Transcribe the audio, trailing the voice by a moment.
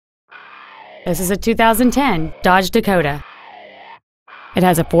This is a 2010 Dodge Dakota. It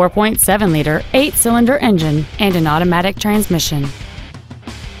has a 4.7-liter 8-cylinder engine and an automatic transmission.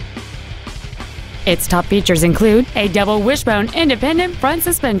 Its top features include a double wishbone independent front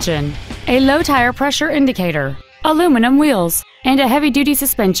suspension, a low tire pressure indicator, aluminum wheels, and a heavy-duty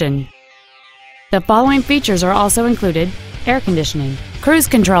suspension. The following features are also included: air conditioning, cruise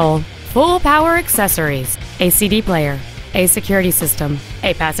control, full power accessories, a CD player, a security system,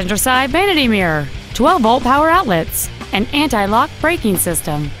 a passenger side vanity mirror, 12-volt power outlets, an anti-lock braking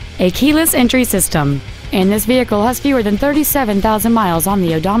system, a keyless entry system, and this vehicle has fewer than 37,000 miles on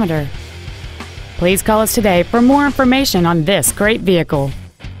the odometer. Please call us today for more information on this great vehicle.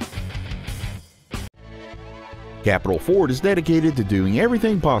 Capital Ford is dedicated to doing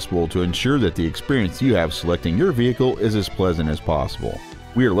everything possible to ensure that the experience you have selecting your vehicle is as pleasant as possible.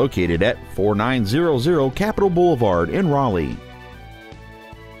 We are located at 4900 Capital Boulevard in Raleigh.